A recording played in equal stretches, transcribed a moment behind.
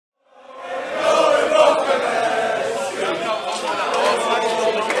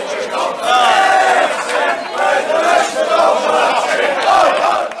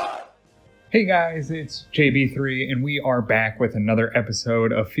Hey guys, it's JB3 and we are back with another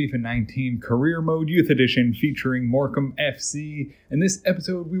episode of FIFA 19 Career Mode Youth Edition featuring Morecambe FC. In this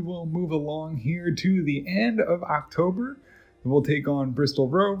episode we will move along here to the end of October. We'll take on Bristol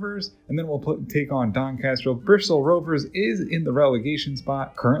Rovers and then we'll take on Doncaster. Bristol Rovers is in the relegation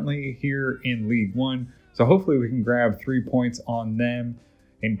spot currently here in League One, so hopefully we can grab 3 points on them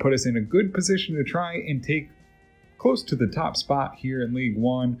and put us in a good position to try and take close to the top spot here in League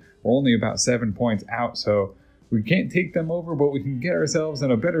One. We're only about 7 points out, so we can't take them over, but we can get ourselves in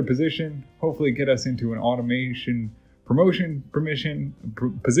a better position, hopefully get us into an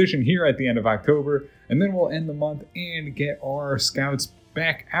position here at the end of October, and then we'll end the month and get our scouts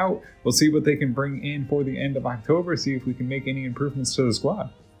back out. We'll see what they can bring in for the end of October, see if we can make any improvements to the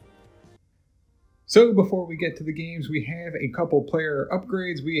squad. So before we get to the games, we have a couple player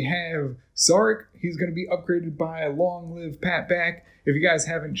upgrades. We have Sark. He's going to be upgraded by Long Live Pat Back. If you guys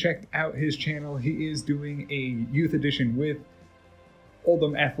haven't checked out his channel, he is doing a youth edition with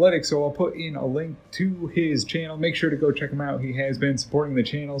Oldham Athletics, so I'll put in a link to his channel. Make sure to go check him out. He has been supporting the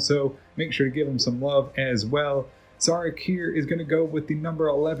channel, so make sure to give him some love as well. Sark here is going to go with the number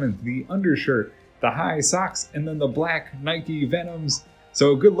 11, the undershirt, the high socks, and then the black Nike Venoms.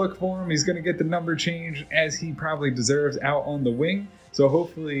 So good look for him. He's going to get the number change as he probably deserves out on the wing. So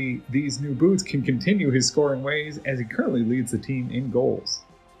hopefully these new boots can continue his scoring ways as he currently leads the team in goals.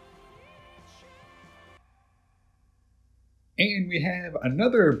 And we have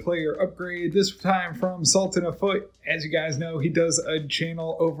another player upgrade, this time from Sultan of Foot. As you guys know, he does a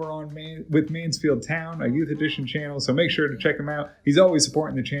channel over on with Mansfield Town, a youth edition channel, so make sure to check him out. He's always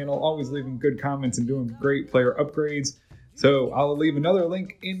supporting the channel, always leaving good comments and doing great player upgrades. So I'll leave another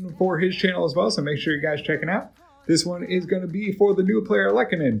link in for his channel as well, so make sure you guys check it out. This one is going to be for the new player,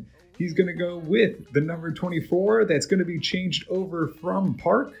 Lekkonen. He's going to go with the number 24. That's going to be changed over from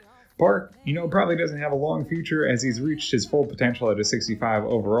Park. Park, probably doesn't have a long future as he's reached his full potential at a 65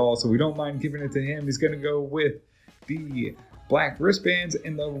 overall, so we don't mind giving it to him. He's going to go with the black wristbands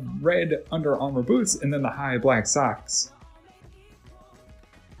and the red Under Armour boots and then the high black socks.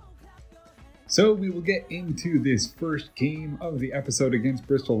 So we will get into this first game of the episode against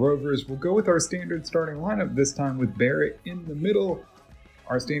Bristol Rovers. We'll go with our standard starting lineup, this time with Barrett in the middle.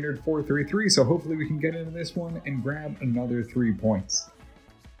 Our standard 4-3-3, so hopefully we can get into this one and grab another 3 points.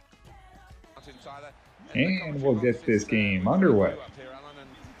 And we'll get this game underway.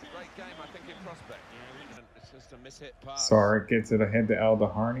 Sark gets it ahead to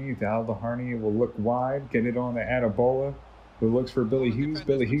Aldaharni. Aldaharni will look wide, get it on to Adabola, who looks for Billy Hughes.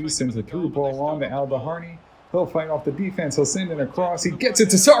 Billy Hughes sends a through ball on to Aldaharni. He'll fight off the defense. He'll send it across. He gets it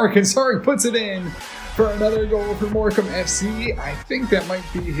to Sark, and Sark puts it in for another goal for Morecambe FC. I think that might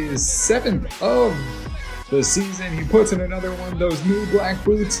be his 7th of the season. He puts in another one. Those new black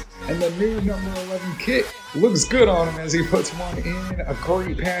boots and the new number 11 kit looks good on him as he puts one in. A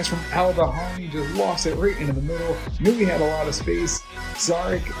great pass from Aldaharni, just lost it right into the middle. Knew he had a lot of space.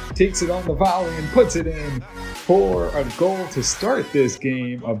 Sark takes it on the volley and puts it in for a goal to start this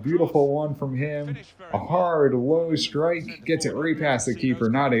game. A beautiful one from him. A hard, low strike. Gets it right past the keeper,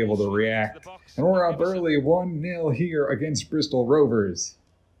 not able to react. And we're up early 1-0 here against Bristol Rovers.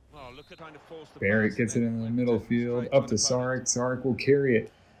 Barrett gets it in the middle field, up to Sark. Sark will carry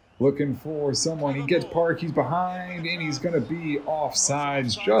it, looking for someone. He gets Park, he's behind, and he's going to be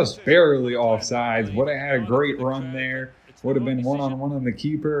offsides, just barely offsides. Would have had a great run there. Would have been one-on-one on the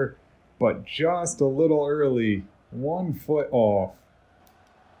keeper, but just a little early. 1 foot off.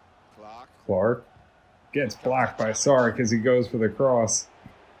 Clark gets blocked by Sark as he goes for the cross.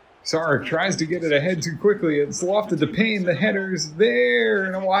 Sark tries to get it ahead too quickly. It's lofted to Payne. The header's there,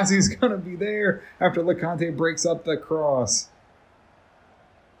 and Awazi's going to be there after LeConte breaks up the cross.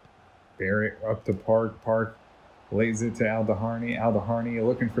 Barrett up to Park. Park lays it to Aldaharni. Aldaharni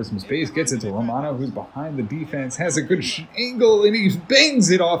looking for some space. Gets it to Romano, who's behind the defense. Has a good angle, and he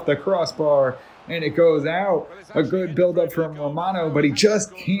bangs it off the crossbar, and it goes out. A good build-up from Romano, but he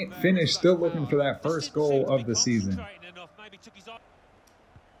just can't finish. Still looking for that first goal of the season.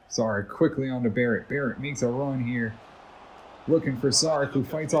 Sark quickly on to Barrett. Barrett makes a run here. Looking for Sark, who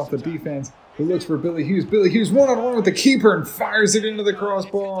fights off the defense, who looks for Billy Hughes. Billy Hughes one-on-one with the keeper and fires it into the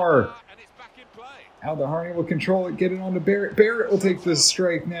crossbar. Aldaharni will control it, get it on to Barrett. Barrett will take the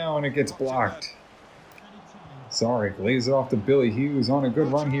strike now, and it gets blocked. Sark lays it off to Billy Hughes on a good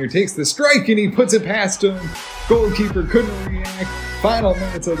run here. Takes the strike, and he puts it past him. Goalkeeper couldn't react. Final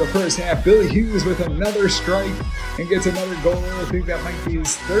minutes of the first half. Billy Hughes with another strike and gets another goal. I think that might be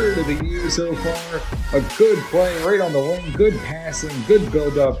his 3rd of the year so far. A good play right on the wing. Good passing. Good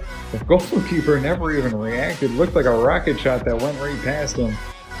build-up. The goalkeeper never even reacted. Looked like a rocket shot that went right past him.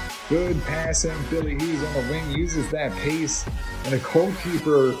 Good passing. Billy Hughes on the wing uses that pace, and the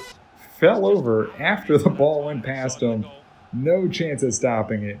goalkeeper fell over after the ball went past him. No chance of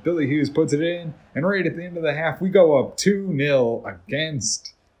stopping it. Billy Hughes puts it in, and right at the end of the half, we go up 2-0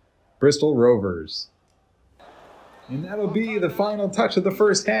 against Bristol Rovers. And that'll be the final touch of the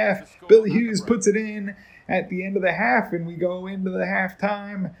first half. Billy Hughes puts it in at the end of the half, and we go into the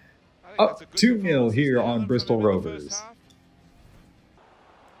halftime up 2-0 here on Bristol Rovers.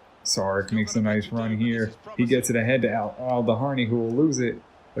 Sark makes a nice run here. He gets it ahead to Aldaharni, who will lose it.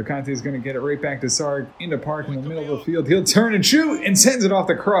 LeConte is going to get it right back to Sark into Park in the middle of the field. He'll turn and shoot and sends it off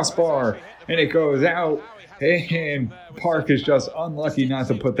the crossbar, and it goes out. And Park is just unlucky not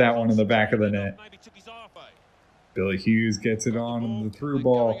to put that one in the back of the net. Billy Hughes gets it on the through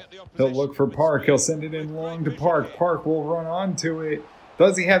ball. He'll look for Park. He'll send it in long to Park. Park will run onto it.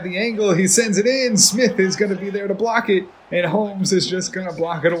 Does he have the angle? He sends it in. Smith is going to be there to block it. And Holmes is just going to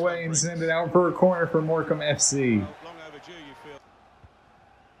block it away and send it out for a corner for Morecambe FC.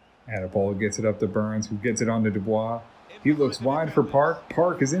 Adepola gets it up to Burns, who gets it on to Dubois. He looks wide for Park.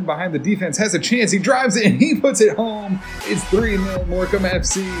 Park is in behind the defense, has a chance. He drives it and he puts it home. It's 3-0 Morecambe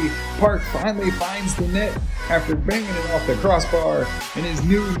FC. Park finally finds the net after banging it off the crossbar in his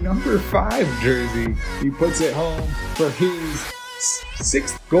new number 5 jersey. He puts it home for his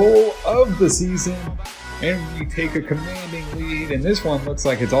 6th goal of the season. And we take a commanding lead. And this one looks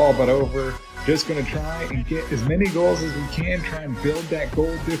like it's all but over. Just going to try and get as many goals as we can. Try and build that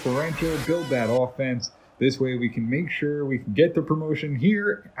goal differential. Build that offense. This way we can make sure we can get the promotion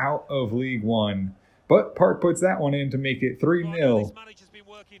here out of League One. But Park puts that one in to make it 3-0.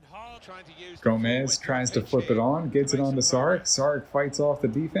 Gomez tries to flip it on, gets it on to Sark. Sark fights off the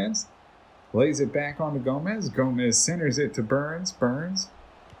defense, lays it back on to Gomez. Gomez centers it to Burns. Burns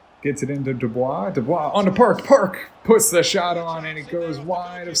gets it into Dubois. Dubois on to Park. Park puts the shot on and it goes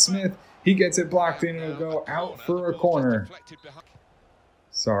wide of Smith. He gets it blocked in and it'll go out for a corner.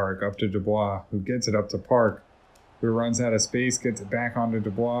 Sark up to Dubois, who gets it up to Park, who runs out of space, gets it back onto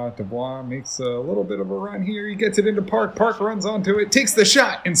Dubois. Dubois makes a little bit of a run here. He gets it into Park. Park runs onto it, takes the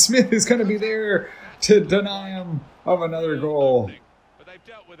shot, and Smith is going to be there to deny him of another goal.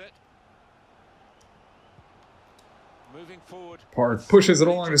 Park pushes it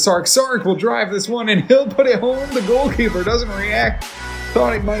along to Sark. Sark will drive this one, and he'll put it home. The goalkeeper doesn't react.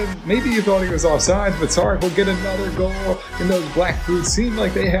 Thought he might have, maybe he thought he was offside, but Sark will get another goal. And those black boots seem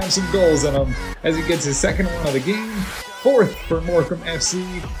like they have some goals in them as he gets his 2nd one of the game. 4th for Morecambe FC,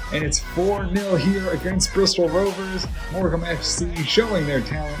 and it's 4-0 here against Bristol Rovers. Morecambe FC showing their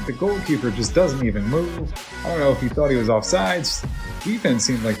talent. The goalkeeper just doesn't even move. I don't know if he thought he was offside. Defense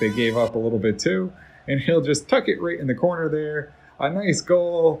seemed like they gave up a little bit too. And he'll just tuck it right in the corner there. A nice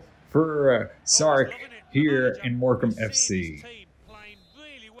goal for Sark here in Morecambe FC.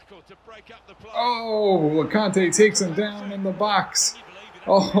 Oh, LeConte takes him down in the box.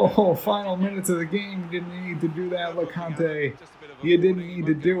 Oh, final minutes of the game. You didn't need to do that, LeConte. You didn't need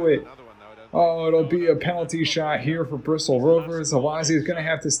to do it. Oh, it'll be a penalty shot here for Bristol Rovers. Awazi is going to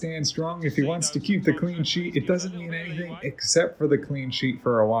have to stand strong if he wants to keep the clean sheet. It doesn't mean anything except for the clean sheet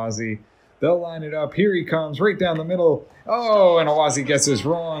for Awazi. They'll line it up. Here he comes, right down the middle. Oh, and Awazi gets this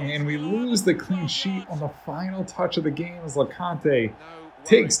wrong, and we lose the clean sheet on the final touch of the game as LeConte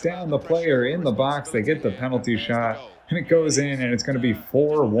takes down the player in the box. They get the penalty shot, and it goes in, and it's going to be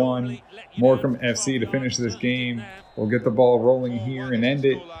 4-1 Morecambe FC to finish this game. We'll get the ball rolling here and end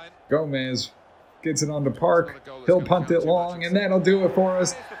it. Gomez gets it onto Park. He'll punt it long, and that'll do it for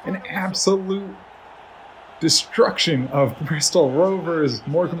us. An absolute destruction of Bristol Rovers.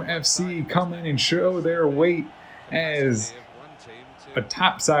 Morecambe FC come in and show their weight as a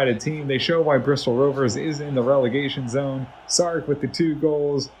top-sided team. They show why Bristol Rovers is in the relegation zone. Sark with the 2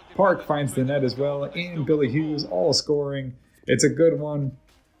 goals. Park finds the net as well, and Billy Hughes all scoring. It's a good one,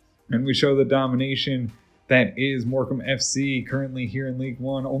 and we show the domination that is Morecambe FC currently here in League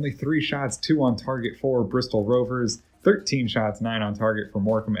One. Only 3 shots, 2 on target for Bristol Rovers. 13 shots, 9 on target for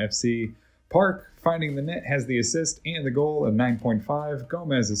Morecambe FC. Park finding the net has the assist and the goal of 9.5.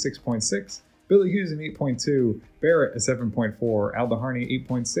 Gomez a 6.6. Billy Hughes an 8.2. Barrett a 7.4. Aldaharni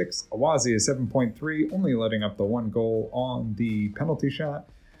 8.6. Awazi a 7.3, only letting up the 1 goal on the penalty shot.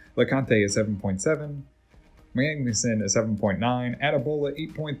 LeConte a 7.7. Magnuson a 7.9.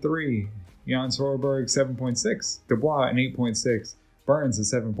 Adepola 8.3. Jan Sorberg 7.6. Dubois an 8.6. Burns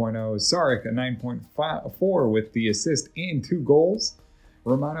a 7.0. Sark a 9.4 with the assist and 2 goals.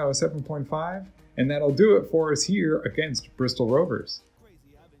 Romano a 7.5. And that'll do it for us here against Bristol Rovers.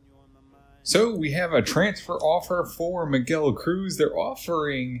 So we have a transfer offer for Miguel Cruz. They're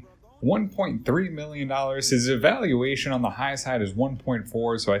offering $1.3 million. His evaluation on the high side is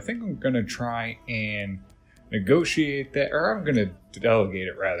 1.4, so I think I'm going to try and negotiate that, or I'm going to delegate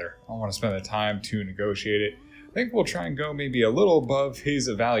it rather. I don't want to spend the time to negotiate it. I think we'll try and go maybe a little above his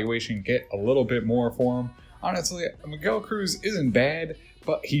evaluation, get a little bit more for him. Honestly, Miguel Cruz isn't bad,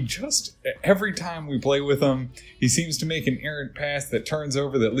 but he just, every time we play with him, he seems to make an errant pass that turns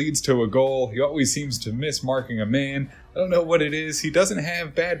over that leads to a goal. He always seems to miss marking a man. I don't know what it is. He doesn't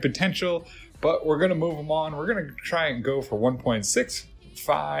have bad potential, but we're going to move him on. We're going to try and go for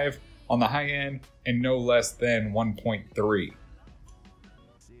 1.65 on the high end and no less than 1.3.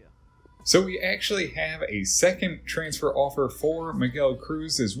 So we actually have a second transfer offer for Miguel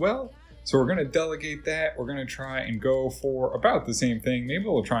Cruz as well. So we're going to delegate that. We're going to try and go for about the same thing. Maybe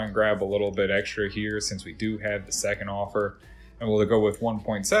we'll try and grab a little bit extra here since we do have the second offer. And we'll go with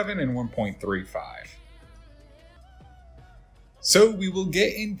 1.7 and 1.35. So we will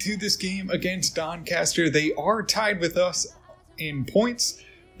get into this game against Doncaster. They are tied with us in points.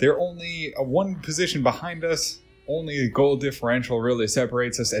 They're only one position behind us. Only a goal differential really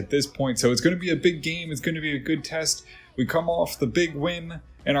separates us at this point. So it's going to be a big game. It's going to be a good test. We come off the big win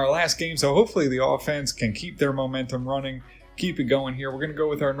in our last game, so hopefully the offense can keep their momentum running, keep it going here. We're going to go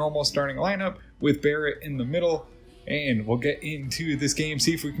with our normal starting lineup with Barrett in the middle, and we'll get into this game,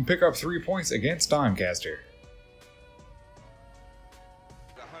 see if we can pick up 3 points against Doncaster.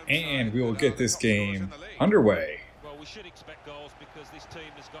 And we will get this game underway. Well, we should expect goals because this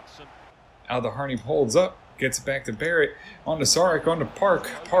team has got some. Aldaharni holds up, gets it back to Barrett, on to Sarek, on to Park.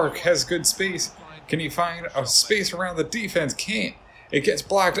 Park has good space. Can he find a space around the defense? Can't. It gets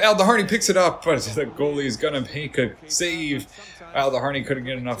blocked. Aldaharni picks it up, but the goalie is going to make a save. Aldaharni couldn't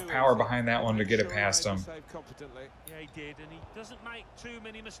get enough power behind that one to get it past him. Yeah, he did, and he doesn't make too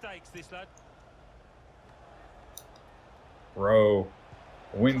many mistakes, this lad. Rowe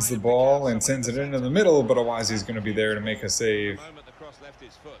wins the ball and sends it into the middle, but Awazi's going to be there to make a save.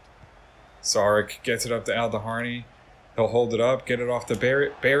 Sarek gets it up to Aldaharni. He'll hold it up, get it off to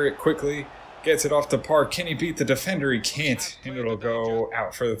Barrett. Barrett quickly gets it off to Park. Can he beat the defender? He can't, and it'll go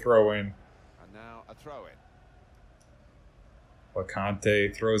out for the throw-in. And now a throw-in.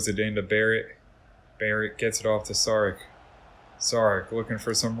 LeConte throws it into Barrett. Barrett gets it off to Sarek. Sarek looking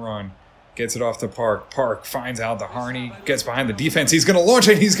for some run. Gets it off to Park. Park finds Aldaharni. Gets behind the defense. He's going to launch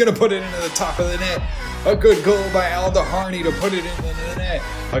it. He's going to put it into the top of the net. A good goal by Aldaharni to put it into the net.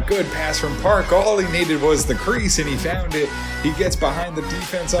 A good pass from Park. All he needed was the crease, and he found it. He gets behind the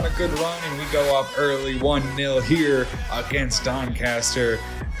defense on a good run, and we go up early 1-0 here against Doncaster.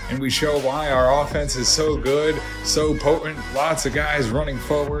 And we show why our offense is so good, so potent. Lots of guys running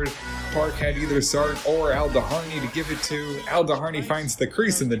forward. Park had either Sark or Aldaharni to give it to. Aldaharni finds the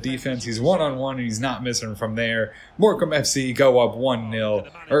crease in the defense. He's one-on-one, and he's not missing from there. Morecambe FC go up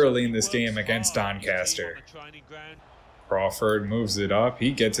 1-0 early in this game against Doncaster. Crawford moves it up.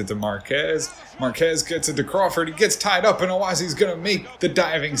 He gets it to Marquez. Marquez gets it to Crawford. He gets tied up, and Awazi's going to make the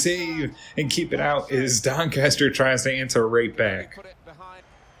diving save and keep it out as Doncaster tries to answer right back.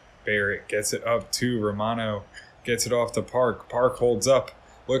 Barrett gets it up to Romano. Gets it off to Park. Park holds up.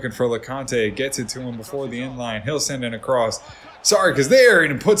 Looking for LeConte, gets it to him before the end line. He'll send it across. Sarek is there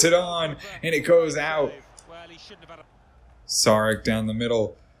and puts it on, and it goes out. Sarek down the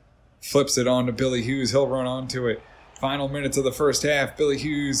middle, flips it on to Billy Hughes. He'll run onto it. Final minutes of the first half. Billy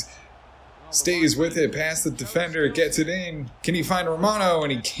Hughes stays with it, past the defender, gets it in. Can he find Romano?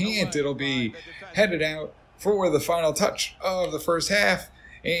 And he can't. It'll be headed out for the final touch of the first half.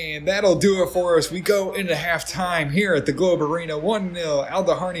 And that'll do it for us. We go into halftime here at the Globe Arena, 1-0.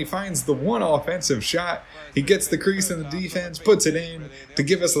 Aldaharni finds the one offensive shot. He gets the crease in the defense, puts it in to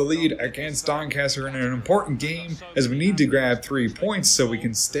give us the lead against Doncaster in an important game, as we need to grab 3 points so we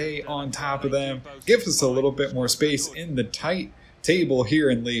can stay on top of them. Gives us a little bit more space in the tight table here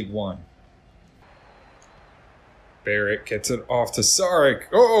in League One. Barrett gets it off to Sarek.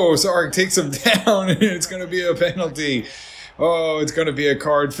 Oh, Sarek takes him down, and it's going to be a penalty. Oh, it's going to be a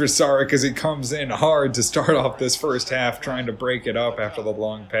card for Sarek as he comes in hard to start off this first half, trying to break it up after the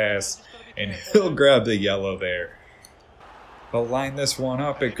long pass. And he'll grab the yellow there. They'll line this one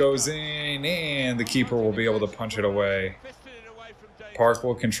up. It goes in, and the keeper will be able to punch it away. Park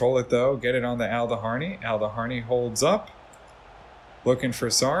will control it, though. Get it on the Aldaharni. Aldaharni holds up. Looking for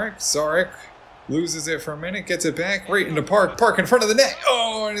Sarek. Sarek loses it for a minute, gets it back right into Park. Park in front of the net.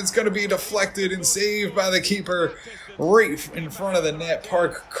 Oh, and it's going to be deflected and saved by the keeper right in front of the net.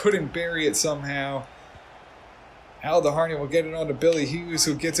 Park couldn't bury it somehow. Aldaharni will get it on to Billy Hughes,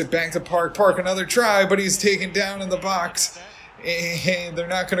 who gets it back to Park. Park, another try, but he's taken down in the box. And they're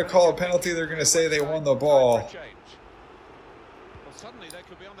not going to call a penalty. They're going to say they won the ball. Suddenly they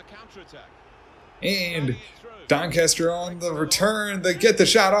could be on the counter-attack. And Doncaster on the return. They get the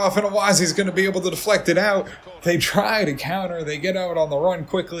shot off, and Awazi's going to be able to deflect it out. They try to counter. They get out on the run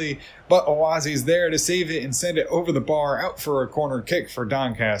quickly, but Awazi's there to save it and send it over the bar out for a corner kick for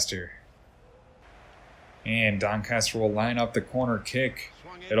Doncaster. And Doncaster will line up the corner kick.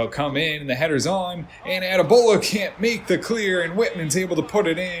 It'll come in, the header's on, and Adebola can't make the clear, and Whitman's able to put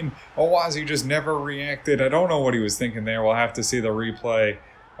it in. Awazi just never reacted. I don't know what he was thinking there. We'll have to see the replay.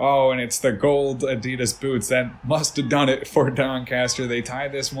 Oh, and it's the gold Adidas boots. That must have done it for Doncaster. They tie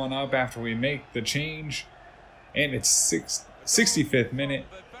this one up after we make the change. And it's 65th minute.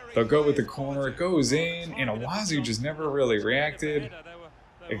 They'll go with the corner. It goes in, and Awazi just never really reacted.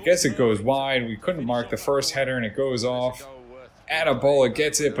 I guess it goes wide. We couldn't mark the first header, and it goes off. Adebola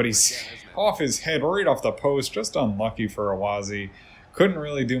gets it, but he's off his head right off the post. Just unlucky for Awazi. Couldn't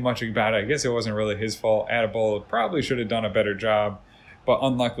really do much about it. I guess it wasn't really his fault. Adebola probably should have done a better job, but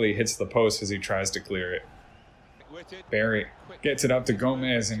unluckily hits the post as he tries to clear it. Barrett gets it up to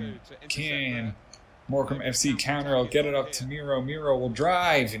Gomez, and can Morecambe FC counter. I'll get it up to Miro. Miro will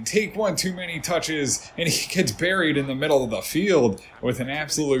drive and take one too many touches, and he gets buried in the middle of the field with an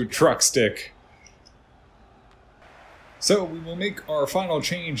absolute truck stick. So we will make our final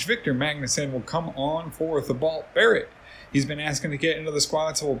change. Victor Magnuson will come on for Thibault Barrett. He's been asking to get into the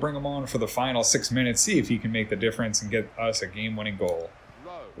squad, so we'll bring him on for the final 6 minutes, see if he can make the difference and get us a game-winning goal.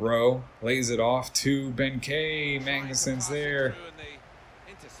 Rowe lays it off to Ben K. Magnuson's there.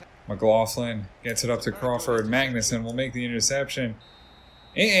 McLaughlin gets it up to Crawford. Magnuson will make the interception.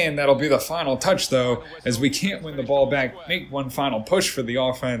 And that'll be the final touch, though, as we can't win the ball back. Make one final push for the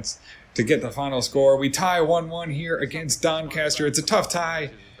offense to get the final score. We tie 1-1 here against Doncaster. It's a tough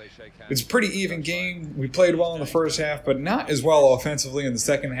tie. It's a pretty even game. We played well in the first half, but not as well offensively in the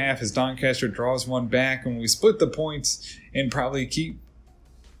second half as Doncaster draws one back, and we split the points and probably keep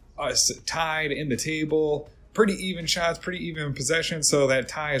us tied in the table. Pretty even shots, pretty even possession, so that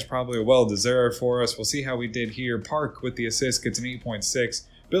tie is probably well-deserved for us. We'll see how we did here. Park with the assist gets an 8.6.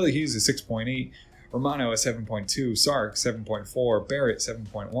 Billy Hughes is 6.8. Romano is 7.2. Sark 7.4. Barrett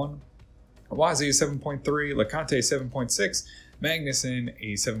 7.1. Awazi is 7.3. Lecante 7.6. Magnuson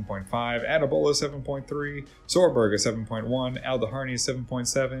a 7.5. Adebola 7.3. Sorberg a 7.1. Aldaharni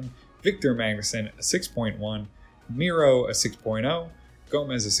 7.7. Victor Magnuson a 6.1. Miro a 6.0.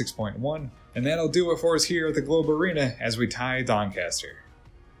 Gomez a 6.1. And that'll do it for us here at the Globe Arena as we tie Doncaster.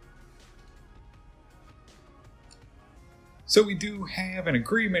 So we do have an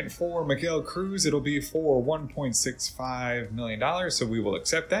agreement for Miguel Cruz. It'll be for $1.65 million, so we will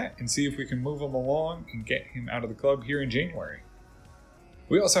accept that and see if we can move him along and get him out of the club here in January.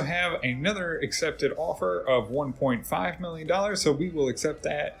 We also have another accepted offer of $1.5 million, so we will accept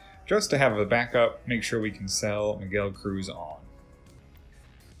that just to have a backup, make sure we can sell Miguel Cruz on.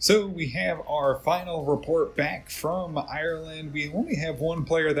 So we have our final report back from Ireland. We only have one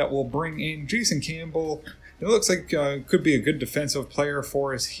player that will bring in, Jason Campbell. It looks like could be a good defensive player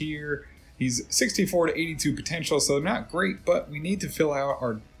for us here. He's 64 to 82 potential, so not great, but we need to fill out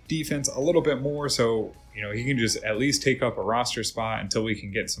our defense a little bit more, so he can just at least take up a roster spot until we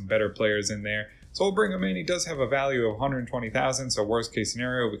can get some better players in there. So we'll bring him in. He does have a value of $120,000, so worst case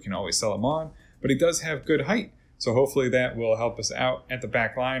scenario, we can always sell him on, but he does have good height. So hopefully that will help us out at the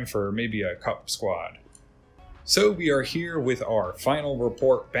back line for maybe a cup squad. So we are here with our final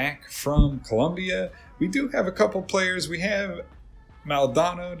report back from Colombia. We do have a couple players. We have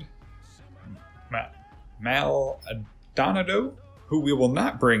Maldonado, who we will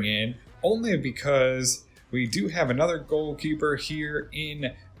not bring in, only because we do have another goalkeeper here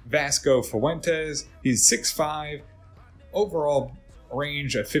in Vasco Fuentes. He's 6'5", overall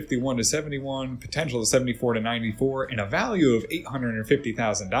range of 51 to 71, potential of 74 to 94, and a value of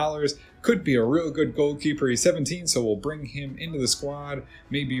 $850,000. Could be a real good goalkeeper. He's 17, so we'll bring him into the squad.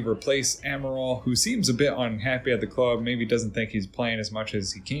 Maybe replace Amaral, who seems a bit unhappy at the club. Maybe doesn't think he's playing as much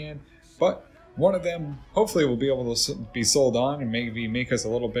as he can. But one of them hopefully will be able to be sold on and maybe make us a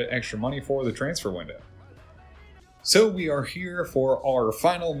little bit extra money for the transfer window. So we are here for our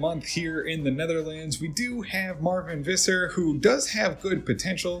final month here in the Netherlands. We do have Marvin Visser, who does have good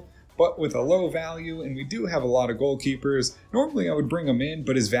potential, but with a low value, and we do have a lot of goalkeepers. Normally I would bring him in,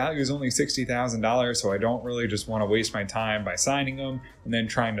 but his value is only $60,000, so I don't really just want to waste my time by signing him and then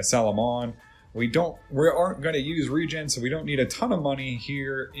trying to sell him on. We aren't going to use regen, so we don't need a ton of money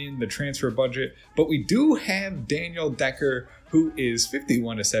here in the transfer budget, but we do have Daniel Decker, who is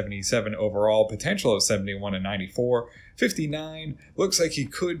 51 to 77 overall, potential of 71 to 94, 59. Looks like he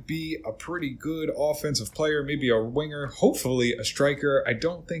could be a pretty good offensive player, maybe a winger, hopefully a striker. I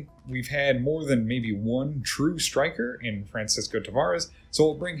don't think we've had more than maybe one true striker in Francisco Tavares, so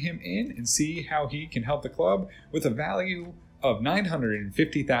we'll bring him in and see how he can help the club with a value of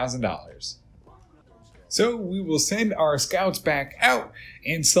 $950,000. So we will send our scouts back out,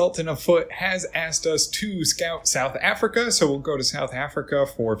 and Sultan of Foot has asked us to scout South Africa, so we'll go to South Africa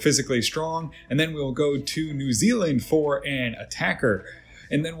for physically strong, and then we'll go to New Zealand for an attacker.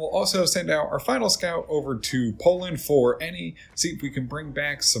 And then we'll also send out our final scout over to Poland for see if we can bring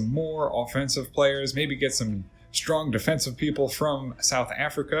back some more offensive players, maybe get some strong defensive people from South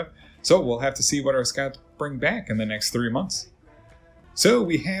Africa. So we'll have to see what our scouts bring back in the next 3 months. So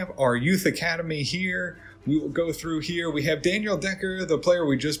we have our youth academy here. We will go through here. We have Daniel Decker, the player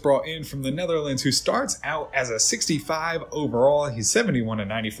we just brought in from the Netherlands, who starts out as a 65 overall. He's 71 to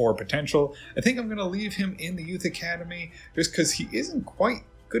 94 potential. I think I'm going to leave him in the youth academy just because he isn't quite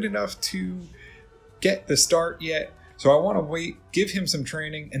good enough to get the start yet. So I want to wait, give him some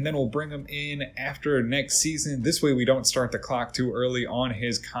training, and then we'll bring him in after next season. This way we don't start the clock too early on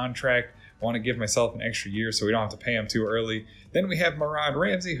his contract. I want to give myself an extra year so we don't have to pay him too early. Then we have Murad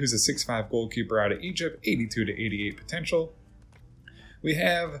Ramsey, who's a 6'5 goalkeeper out of Egypt, 82 to 88 potential. We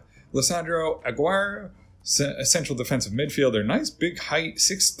have Lissandro Aguirre, a central defensive midfielder, nice big height,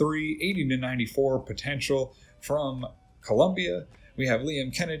 6'3, 80 to 94 potential from Colombia. We have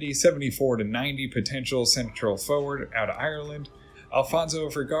Liam Kennedy, 74 to 90 potential central forward out of Ireland. Alfonso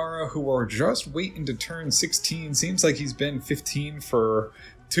Vergara, who we're just waiting to turn 16, seems like he's been 15 for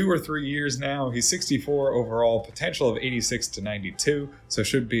 2 or 3 years now. He's 64 overall, potential of 86 to 92, so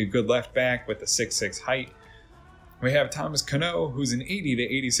should be a good left back with a 6'6 height. We have Thomas Cano, who's an 80 to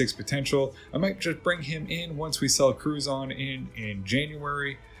 86 potential. I might just bring him in once we sell Cruz on in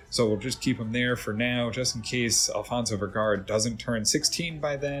January, so we'll just keep him there for now, just in case Alfonso Vergara doesn't turn 16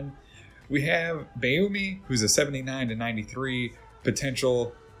 by then. We have Bayoumi, who's a 79 to 93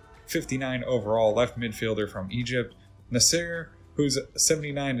 potential, 59 overall left midfielder from Egypt. Nasser, who's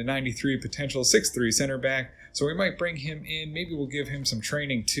 79 to 93 potential, 6'3 center back. So we might bring him in. Maybe we'll give him some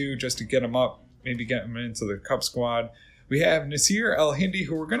training too, just to get him up, maybe get him into the cup squad. We have Nasir El Hindi,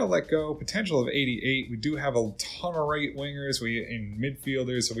 who we're going to let go, potential of 88. We do have a ton of right wingers in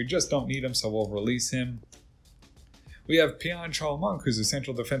midfielders, so we just don't need him, so we'll release him. We have Pian Chalmonk, who's a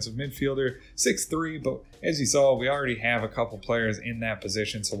central defensive midfielder, 6'3, but as you saw, we already have a couple players in that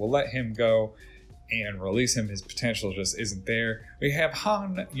position, so we'll let him go and release him. His potential just isn't there. We have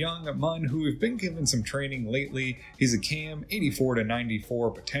Han Young Mun, who we've been given some training lately. He's a cam, 84 to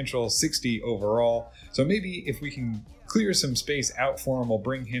 94 potential, 60 overall. So maybe if we can clear some space out for him, we'll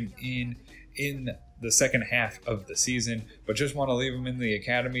bring him in the second half of the season, but just want to leave him in the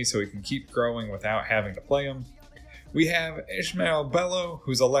academy so he can keep growing without having to play him. We have Ishmael Bello,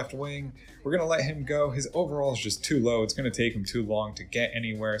 who's a left wing. We're going to let him go. His overall is just too low. It's going to take him too long to get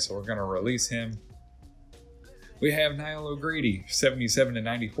anywhere, so we're going to release him. We have Niall O'Grady, 77 to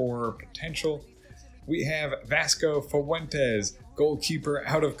 94 potential. We have Vasco Fuentes, goalkeeper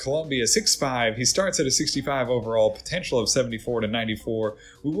out of Colombia, 6'5". He starts at a 65 overall, potential of 74 to 94.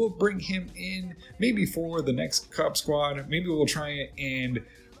 We will bring him in maybe for the next cup squad. Maybe we'll try and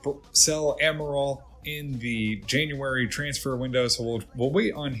sell Amaral in the January transfer window, so we'll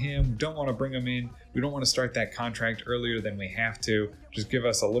wait on him. Don't want to bring him in. We don't want to start that contract earlier than we have to. Just give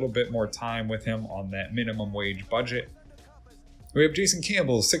us a little bit more time with him on that minimum wage budget. We have Jason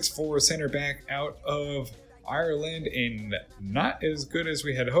Campbell, 6'4 center back out of Ireland, and not as good as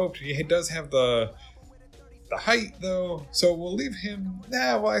we had hoped. He does have the height though, so we'll leave him.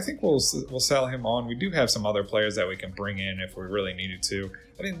 Well, I think we'll sell him on. We do have some other players that we can bring in if we really needed to.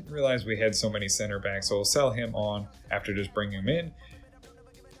 I didn't realize we had so many center backs, so we'll sell him on after just bringing him in.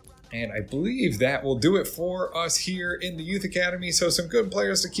 And I believe that will do it for us here in the Youth Academy. So some good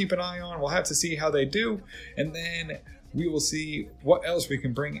players to keep an eye on. We'll have to see how they do, and then we will see what else we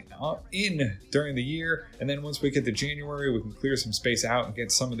can bring in during the year. And then once we get to January, we can clear some space out and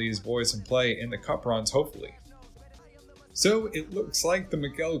get some of these boys some play in the cup runs, hopefully. So it looks like the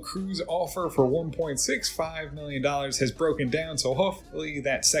Miguel Cruz offer for $1.65 million has broken down. So hopefully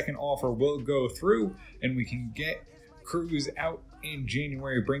that second offer will go through and we can get Cruz out in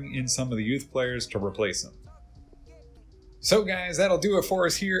January, bring in some of the youth players to replace him. So guys, that'll do it for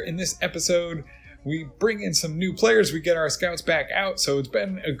us here in this episode. We bring in some new players, we get our scouts back out, so it's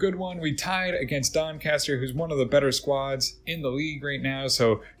been a good one. We tied against Doncaster, who's one of the better squads in the league right now,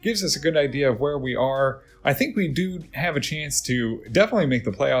 so gives us a good idea of where we are. I think we do have a chance to definitely make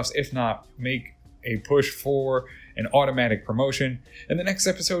the playoffs, if not make a push for an automatic promotion. In the next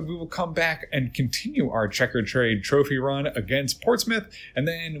episode, we will come back and continue our Checker Trade trophy run against Portsmouth, and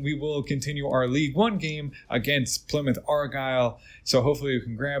then we will continue our League One game against Plymouth Argyle. So hopefully we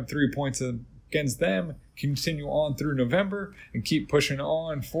can grab 3 points against them, continue on through November, and keep pushing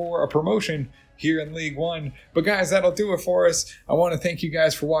on for a promotion here in League One. But guys, that'll do it for us. I want to thank you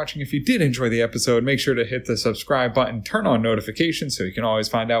guys for watching. If you did enjoy the episode, make sure to hit the subscribe button, turn on notifications so you can always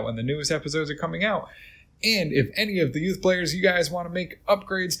find out when the newest episodes are coming out. And if any of the youth players you guys want to make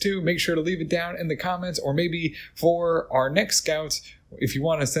upgrades to, make sure to leave it down in the comments, or maybe for our next scouts, if you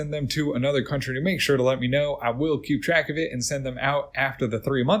want to send them to another country, to make sure to let me know. I will keep track of it and send them out after the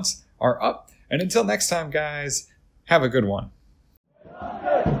 3 months are up. And until next time, guys, have a good one.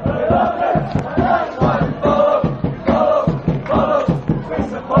 Follow,